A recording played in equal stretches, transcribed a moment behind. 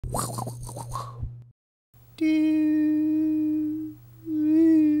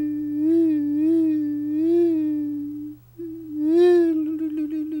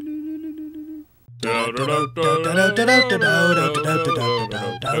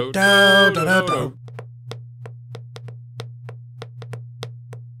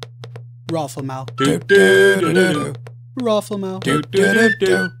ROFLMAO. ROFLMAO.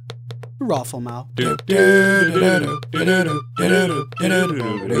 ROFLMAO.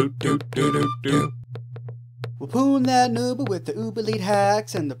 We'll poon that nooba with the uber lead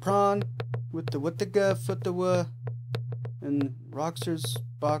hacks and the prawn with the guff with the and rocksters,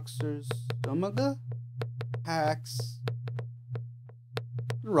 boxers, omaga hacks.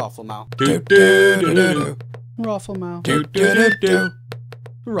 ROFLMAO. ROFLMAO.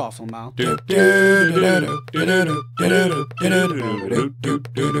 ROFLMAO.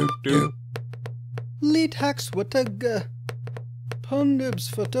 Lead hacks what a pundibs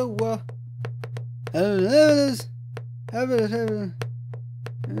for the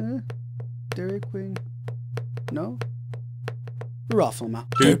Dairy Queen. No? ROFLMAO.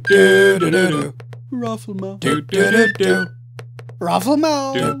 ROFLMAO.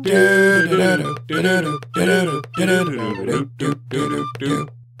 ROFLMAO.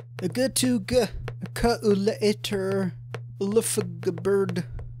 A good to later bird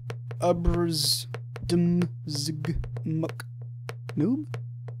ubers dim zig muck noob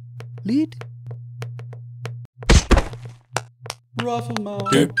lead ROFLMAO.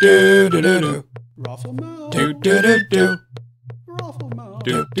 ROFLMAO. ROFLMAO.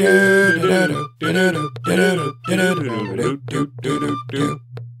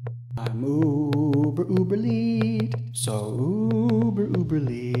 I'm uber lead, so uber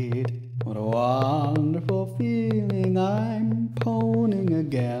lead. What a wonderful feeling, I'm poning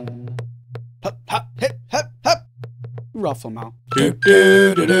again. Hup, hup, hip, hup, hup. ROFLMAO.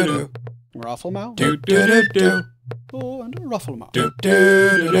 ROFLMAO. Oh, and ROFLMAO.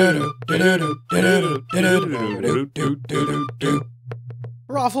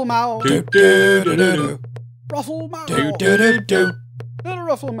 ROFLMAO. ROFLMAO. And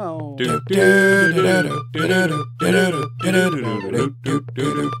ROFLMAO.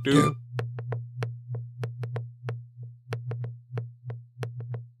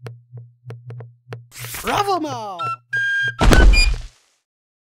 ROFLMAO.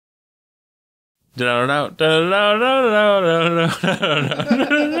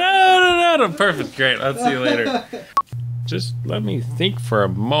 Perfect, great. I'll see you later. Just let me think for a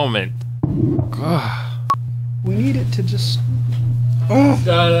moment. We need it to just... Oh.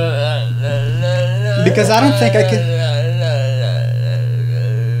 Because I don't think I can...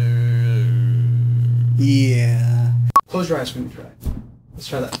 Yeah. Close your eyes when you try. Let's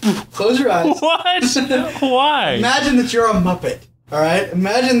try that. Close your eyes. What? Why? Imagine that you're a Muppet. Alright?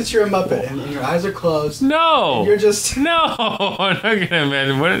 Imagine that you're a Muppet and your eyes are closed. No! And you're just... No! I'm not gonna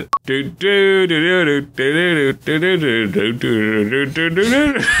imagine what...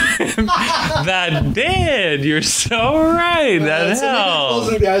 That did! You're so right! That helped!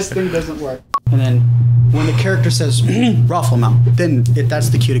 Closing the eyes thing doesn't work. And then, when the character says, ROFLMAO, then that's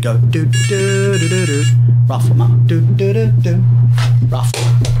the cue to go, ROFLMAO,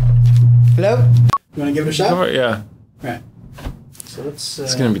 ROFLMAO. Hello? You wanna give it a shot? Yeah. Alright. So let's...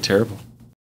 It's gonna be terrible.